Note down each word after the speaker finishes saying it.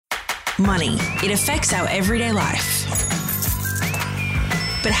Money. It affects our everyday life.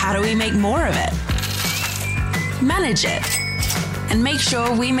 But how do we make more of it? Manage it. And make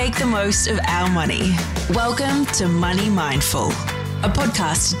sure we make the most of our money. Welcome to Money Mindful, a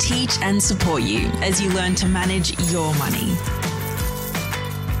podcast to teach and support you as you learn to manage your money.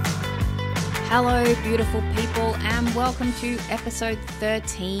 Hello, beautiful people, and welcome to episode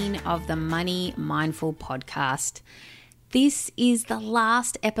 13 of the Money Mindful podcast. This is the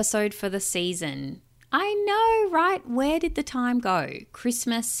last episode for the season. I know, right? Where did the time go?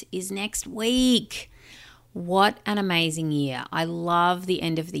 Christmas is next week. What an amazing year. I love the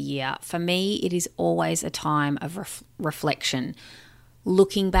end of the year. For me, it is always a time of reflection.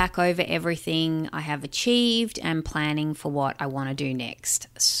 Looking back over everything I have achieved and planning for what I want to do next.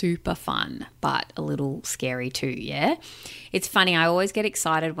 Super fun, but a little scary too, yeah? It's funny, I always get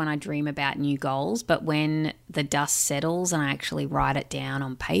excited when I dream about new goals, but when the dust settles and I actually write it down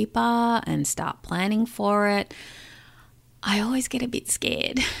on paper and start planning for it, I always get a bit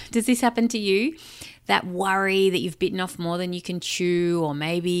scared. Does this happen to you? That worry that you've bitten off more than you can chew, or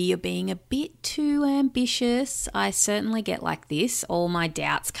maybe you're being a bit too ambitious. I certainly get like this. All my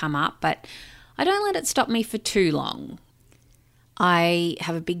doubts come up, but I don't let it stop me for too long. I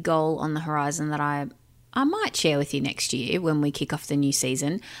have a big goal on the horizon that I might share with you next year when we kick off the new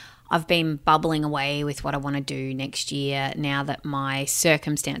season. I've been bubbling away with what I want to do next year now that my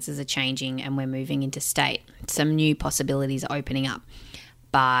circumstances are changing and we're moving into state. Some new possibilities are opening up,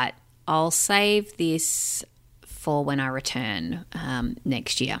 but I'll save this for when I return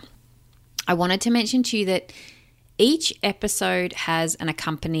next year. I wanted to mention to you that each episode has an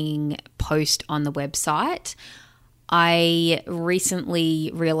accompanying post on the website. I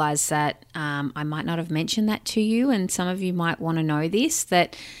recently realized that I might not have mentioned that to you, and some of you might want to know this,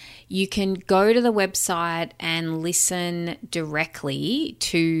 that you can go to the website and listen directly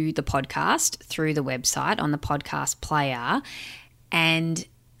to the podcast through the website on the podcast player. And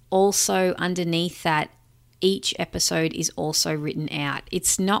also underneath that, each episode is also written out.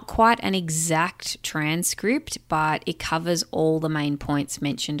 It's not quite an exact transcript, but it covers all the main points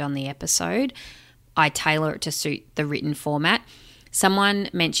mentioned on the episode. I tailor it to suit the written format. Someone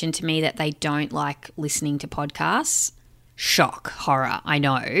mentioned to me that they don't like listening to podcasts. Shock, horror, I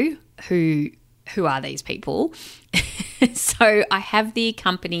know. Who are these people? So I have the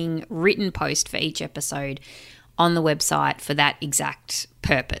accompanying written post for each episode on the website for that exact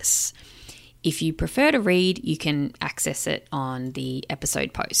purpose. If you prefer to read, you can access it on the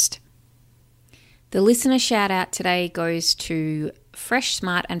episode post. The listener shout out today goes to Fresh,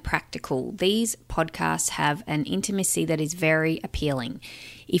 Smart and Practical. These podcasts have an intimacy that is very appealing.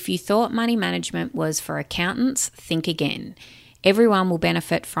 If you thought money management was for accountants, think again. Everyone will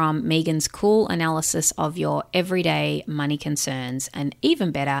benefit from Megan's cool analysis of your everyday money concerns, and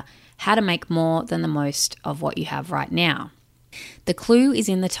even better, how to make more than the most of what you have right now. The clue is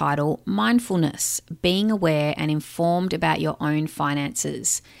in the title, Mindfulness, being aware and informed about your own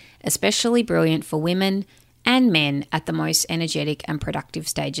finances, especially brilliant for women and men at the most energetic and productive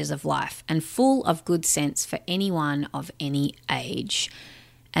stages of life, and full of good sense for anyone of any age.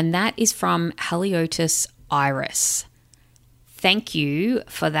 And that is from Haliotis Iris. Thank you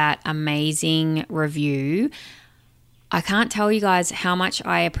for that amazing review. I can't tell you guys how much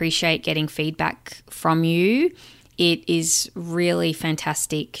I appreciate getting feedback from you. It is really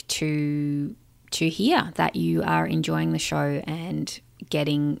fantastic to hear that you are enjoying the show and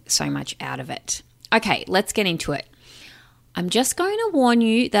getting so much out of it. Okay, let's get into it. I'm just going to warn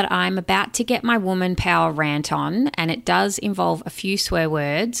you that I'm about to get my woman power rant on, and it does involve a few swear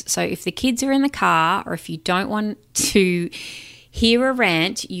words. So if the kids are in the car, or if you don't want to hear a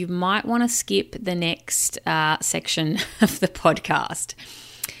rant, you might want to skip the next section of the podcast.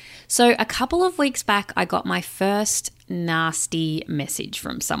 So a couple of weeks back, I got my first nasty message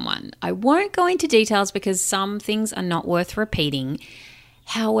from someone. I won't go into details because some things are not worth repeating.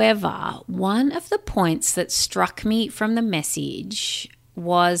 However, one of the points that struck me from the message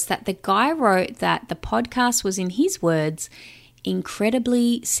was that the guy wrote that the podcast was, in his words,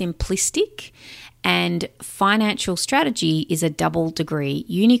 incredibly simplistic, and financial strategy is a double degree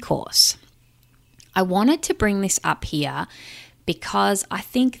uni course. I wanted to bring this up here because I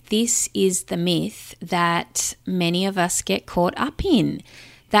think this is the myth that many of us get caught up in,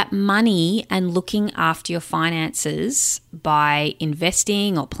 that money and looking after your finances by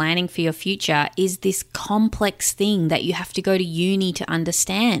investing or planning for your future is this complex thing that you have to go to uni to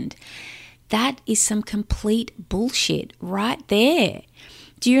understand. That is some complete bullshit right there.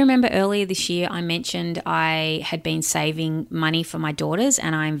 Do you remember earlier this year I mentioned I had been saving money for my daughters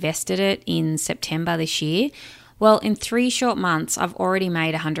and I invested it in September this year? Well, in 3 short months, I've already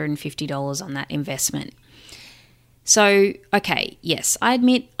made $150 on that investment. So, okay, yes, I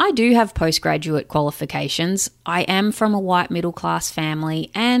admit I do have postgraduate qualifications. I am from a white middle-class family,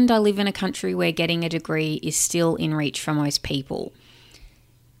 and I live in a country where getting a degree is still in reach for most people.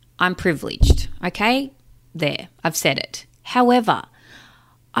 I'm privileged, okay? There, I've said it. However,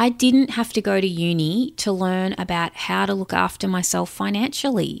 I didn't have to go to uni to learn about how to look after myself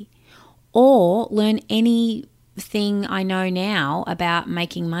financially or learn anything I know now about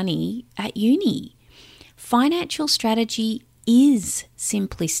making money at uni. Financial strategy is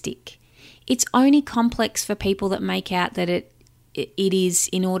simplistic. It's only complex for people that make out that it is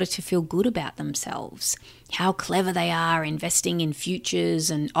in order to feel good about themselves, how clever they are investing in futures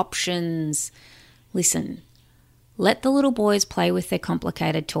and options. Listen, let the little boys play with their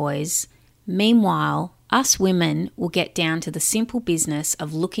complicated toys. Meanwhile, us women will get down to the simple business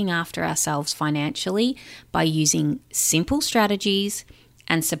of looking after ourselves financially by using simple strategies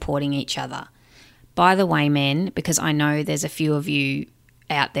and supporting each other. By the way, men, because I know there's a few of you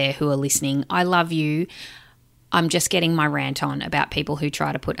out there who are listening, I love you. I'm just getting my rant on about people who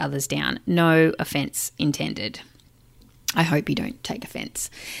try to put others down. No offense intended. I hope you don't take offense.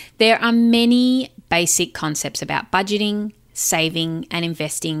 There are many basic concepts about budgeting, saving, and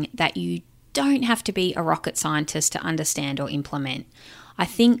investing that you don't have to be a rocket scientist to understand or implement. I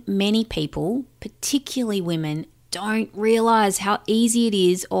think many people, particularly women, don't realize how easy it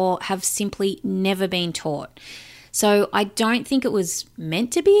is or have simply never been taught. So I don't think it was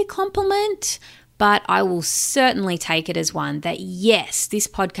meant to be a compliment, but I will certainly take it as one that yes, this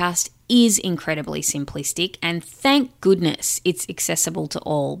podcast is incredibly simplistic, and thank goodness it's accessible to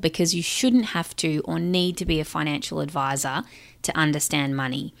all, because you shouldn't have to or need to be a financial advisor to understand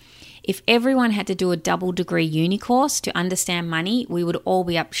money. If everyone had to do a double degree uni course to understand money, we would all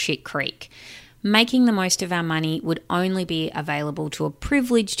be up shit creek. Making the most of our money would only be available to a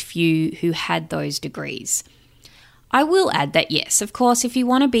privileged few who had those degrees. I will add that yes, of course, if you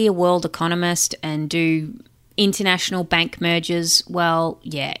want to be a world economist and do international bank mergers, well,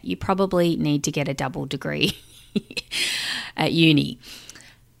 yeah, you probably need to get a double degree at uni.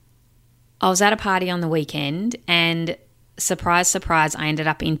 I was at a party on the weekend and surprise, surprise, I ended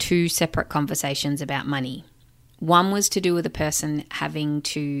up in 2 separate conversations about money. One was to do with a person having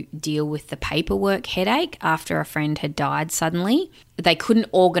to deal with the paperwork headache after a friend had died suddenly. They couldn't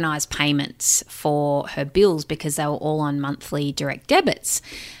organise payments for her bills because they were all on monthly direct debits.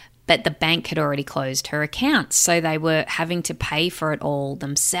 But the bank had already closed her accounts, so they were having to pay for it all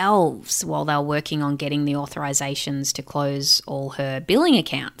themselves while they were working on getting the authorizations to close all her billing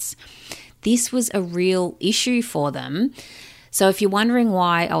accounts. This was a real issue for them. So if you're wondering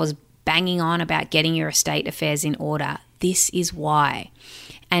why I was banging on about getting your estate affairs in order, this is why.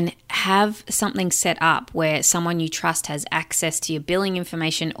 And have something set up where someone you trust has access to your billing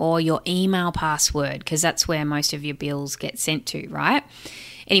information or your email password, because that's where most of your bills get sent to, right?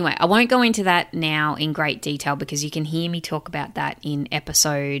 Anyway, I won't go into that now in great detail because you can hear me talk about that in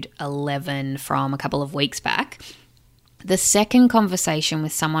episode 11 from a couple of weeks back. The second conversation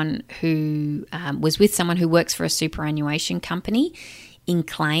with someone who was with someone who works for a superannuation company in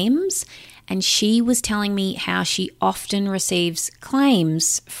claims, and she was telling me how she often receives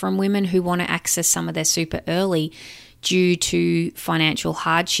claims from women who want to access some of their super early due to financial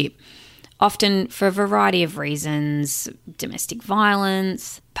hardship, often for a variety of reasons: domestic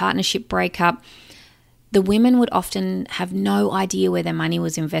violence, partnership breakup. The women would often have no idea where their money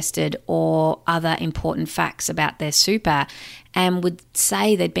was invested or other important facts about their super, and would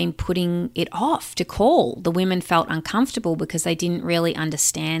say they'd been putting it off to call. The women felt uncomfortable because they didn't really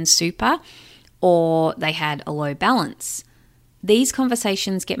understand super or they had a low balance. These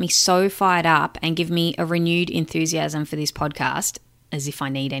conversations get me so fired up and give me a renewed enthusiasm for this podcast, as if I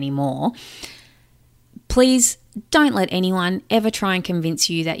need any more. Please don't let anyone ever try and convince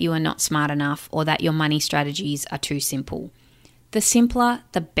you that you are not smart enough or that your money strategies are too simple. The simpler,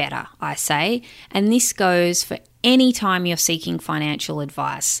 the better, I say, and this goes for any time you're seeking financial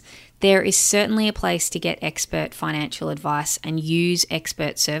advice. There is certainly a place to get expert financial advice and use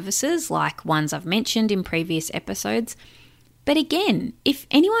expert services like ones I've mentioned in previous episodes. But again, if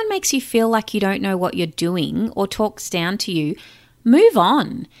anyone makes you feel like you don't know what you're doing or talks down to you, move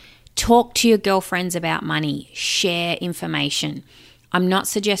on. Talk to your girlfriends about money. Share information. I'm not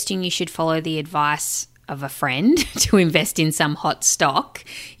suggesting you should follow the advice of a friend to invest in some hot stock.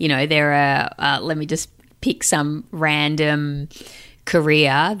 You know, there are, let me just pick some random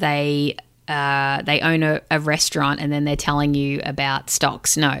career. They own a restaurant and then they're telling you about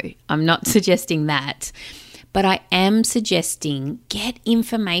stocks. No, I'm not suggesting that. But I am suggesting get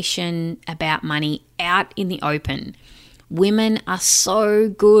information about money out in the open. Women are so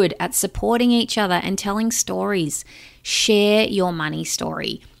good at supporting each other and telling stories. Share your money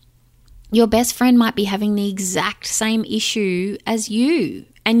story. Your best friend might be having the exact same issue as you,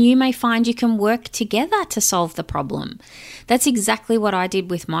 and you may find you can work together to solve the problem. That's exactly what I did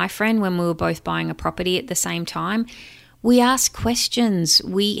with my friend when we were both buying a property at the same time. We asked questions.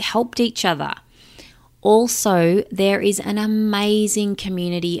 We helped each other. Also, there is an amazing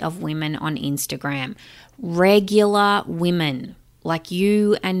community of women on Instagram. Regular women like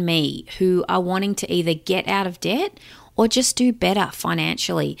you and me who are wanting to either get out of debt or just do better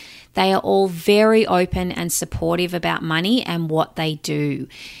financially. They are all very open and supportive about money and what they do.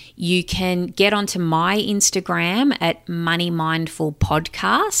 You can get onto my Instagram at Money Mindful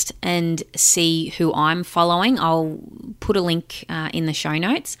Podcast and see who I'm following. I'll put a link in the show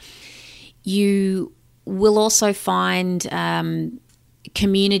notes. You will also find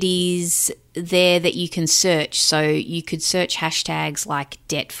communities there that you can search. So you could search hashtags like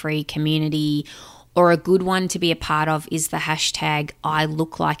debt-free community, or a good one to be a part of is the hashtag I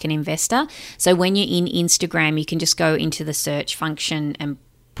look like an investor. So when you're in Instagram, you can just go into the search function and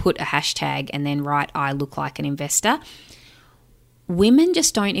put a hashtag and then write I look like an investor. Women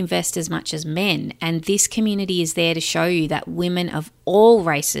just don't invest as much as men, and this community is there to show you that women of all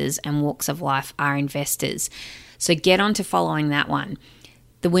races and walks of life are investors. So get on to following that one.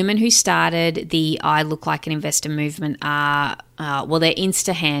 The women who started the I Look Like an Investor movement are, their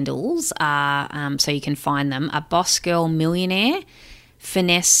Insta handles are, so you can find them, are Boss Girl Millionaire,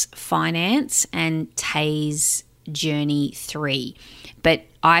 Finesse Finance, and Tay's Journey 3. But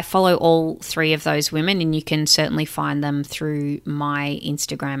I follow all three of those women, and you can certainly find them through my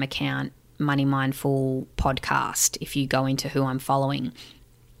Instagram account, Money Mindful Podcast, if you go into who I'm following.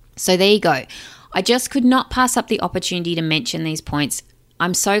 So there you go. I just could not pass up the opportunity to mention these points.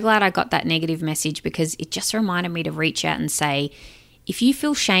 I'm so glad I got that negative message because it just reminded me to reach out and say, if you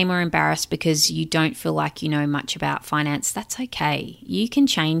feel shame or embarrassed because you don't feel like you know much about finance, that's okay. You can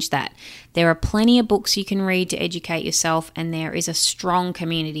change that. There are plenty of books you can read to educate yourself, and there is a strong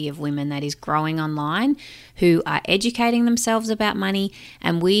community of women that is growing online who are educating themselves about money,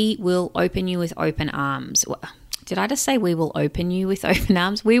 and we will open you with open arms. Did I just say we will open you with open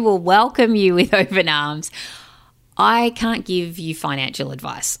arms? We will welcome you with open arms. I can't give you financial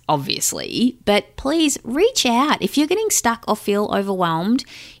advice, obviously, but please reach out. If you're getting stuck or feel overwhelmed,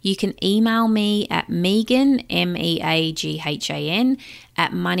 you can email me at Meaghan, MEAGHAN,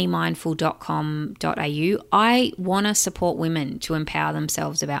 at moneymindful.com.au. I want to support women to empower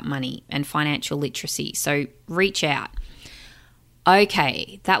themselves about money and financial literacy, so reach out.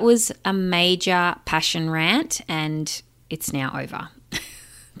 Okay, that was a major passion rant, and it's now over.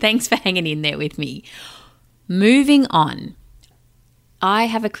 Thanks for hanging in there with me. Moving on, I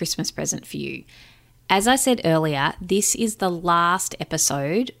have a Christmas present for you. As I said earlier, this is the last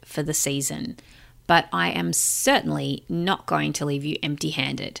episode for the season, but I am certainly not going to leave you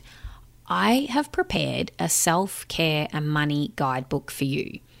empty-handed. I have prepared a self-care and money guidebook for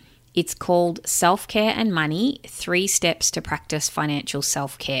you. It's called Self-Care and Money, 3 Steps to Practice Financial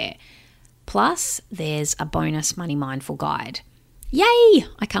Self-Care. Plus, there's a bonus Money Mindful guide. Yay!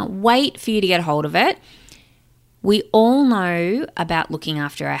 I can't wait for you to get a hold of it. We all know about looking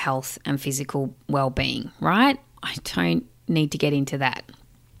after our health and physical well-being, right? I don't need to get into that.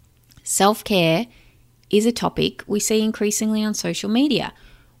 Self-care is a topic we see increasingly on social media.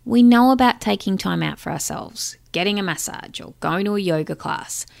 We know about taking time out for ourselves, getting a massage or going to a yoga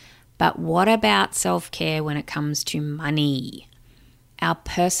class. But what about self-care when it comes to money? Our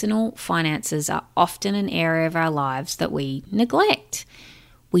personal finances are often an area of our lives that we neglect.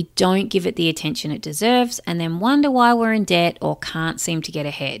 We don't give it the attention it deserves and then wonder why we're in debt or can't seem to get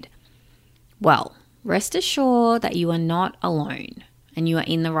ahead. Well, rest assured that you are not alone and you are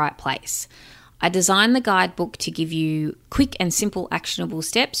in the right place. I designed the guidebook to give you quick and simple actionable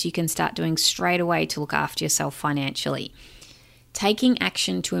steps you can start doing straight away to look after yourself financially. Taking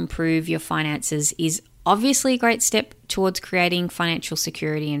action to improve your finances is obviously a great step towards creating financial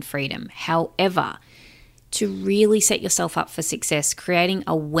security and freedom. However, to really set yourself up for success, creating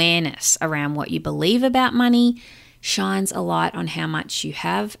awareness around what you believe about money shines a light on how much you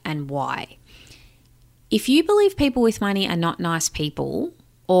have and why. If you believe people with money are not nice people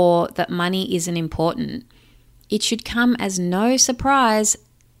or that money isn't important, it should come as no surprise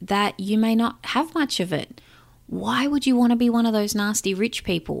that you may not have much of it. Why would you want to be one of those nasty rich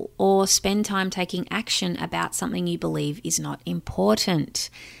people or spend time taking action about something you believe is not important?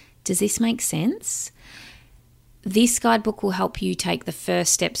 Does this make sense? This guidebook will help you take the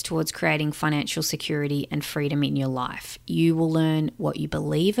first steps towards creating financial security and freedom in your life. You will learn what you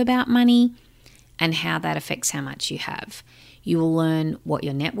believe about money and how that affects how much you have. You will learn what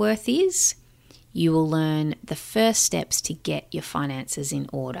your net worth is. You will learn the first steps to get your finances in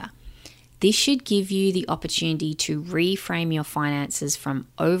order. This should give you the opportunity to reframe your finances from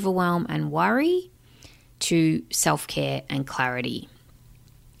overwhelm and worry to self-care and clarity.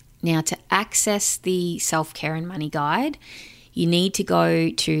 Now, to access the self-care and money guide, you need to go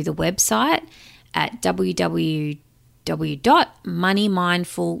to the website at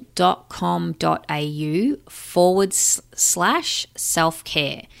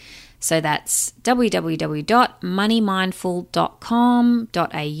www.moneymindful.com.au/self-care. So that's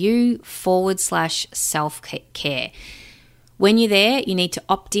www.moneymindful.com.au/self-care. When you're there, you need to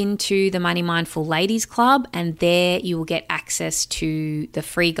opt into the Money Mindful Ladies Club, and there you will get access to the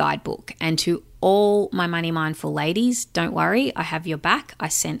free guidebook. And to all my Money Mindful ladies, don't worry, I have your back. I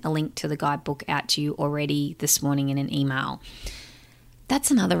sent a link to the guidebook out to you already this morning in an email. That's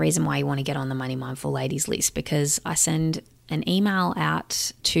another reason why you want to get on the Money Mindful ladies list, because I send an email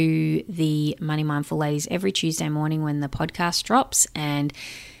out to the Money Mindful ladies every Tuesday morning when the podcast drops, and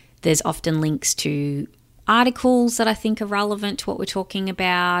there's often links to articles that I think are relevant to what we're talking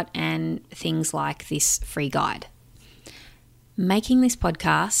about and things like this free guide. Making this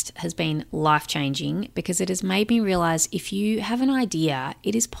podcast has been life-changing because it has made me realize if you have an idea,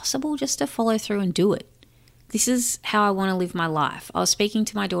 it is possible just to follow through and do it. This is how I want to live my life. I was speaking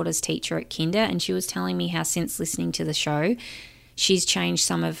to my daughter's teacher at Kinder, and she was telling me how since listening to the show, she's changed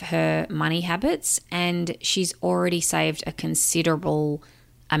some of her money habits and she's already saved a considerable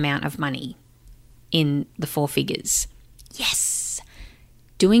amount of money in the 4 figures. Yes!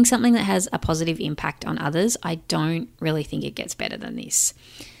 Doing something that has a positive impact on others, I don't really think it gets better than this.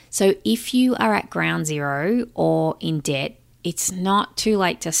 So if you are at ground zero or in debt, it's not too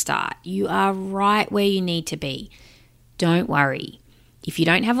late to start. You are right where you need to be. Don't worry. If you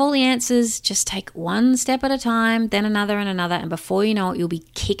don't have all the answers, just take one step at a time, then another and another, and before you know it, you'll be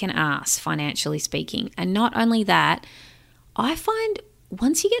kicking ass, financially speaking. And not only that, I find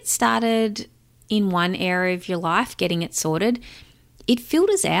once you get started in one area of your life, getting it sorted, it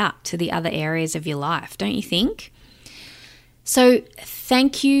filters out to the other areas of your life, don't you think? So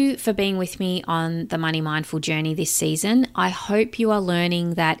thank you for being with me on the Money Mindful journey this season. I hope you are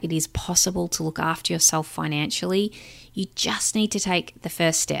learning that it is possible to look after yourself financially. You just need to take the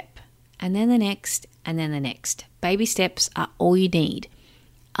first step, and then the next, and then the next. Baby steps are all you need.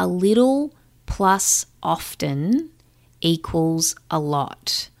 A little plus often equals a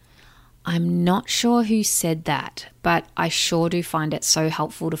lot. I'm not sure who said that, but I sure do find it so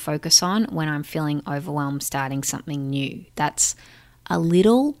helpful to focus on when I'm feeling overwhelmed starting something new. That's a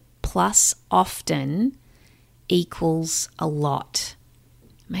little plus often equals a lot.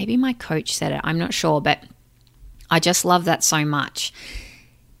 Maybe my coach said it, I'm not sure, but I just love that so much.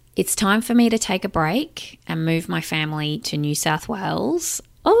 It's time for me to take a break and move my family to New South Wales.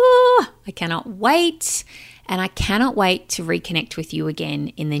 Oh, I cannot wait. And I cannot wait to reconnect with you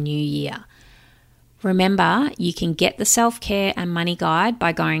again in the new year. Remember, you can get the self-care and money guide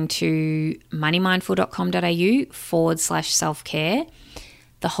by going to moneymindful.com.au/self-care.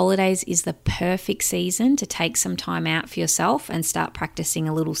 The holidays is the perfect season to take some time out for yourself and start practicing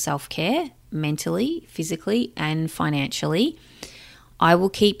a little self-care mentally, physically, and financially. I will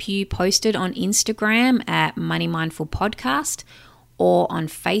keep you posted on Instagram at Money Mindful Podcast or on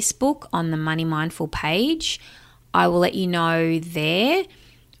Facebook on the Money Mindful page. I will let you know there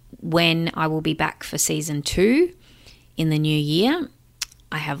when I will be back for season 2 in the new year.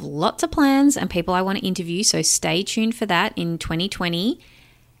 I have lots of plans and people I want to interview, so stay tuned for that in 2020.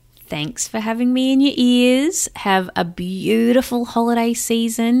 Thanks for having me in your ears. Have a beautiful holiday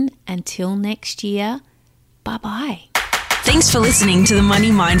season. Until next year, bye-bye. Thanks for listening to the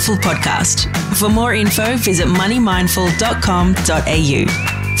Money Mindful podcast. For more info, visit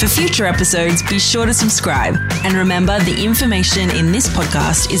moneymindful.com.au. For future episodes, be sure to subscribe. And remember, the information in this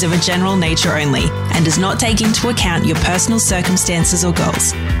podcast is of a general nature only and does not take into account your personal circumstances or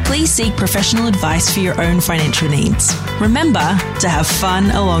goals. Please seek professional advice for your own financial needs. Remember to have fun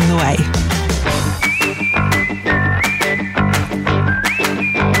along the way.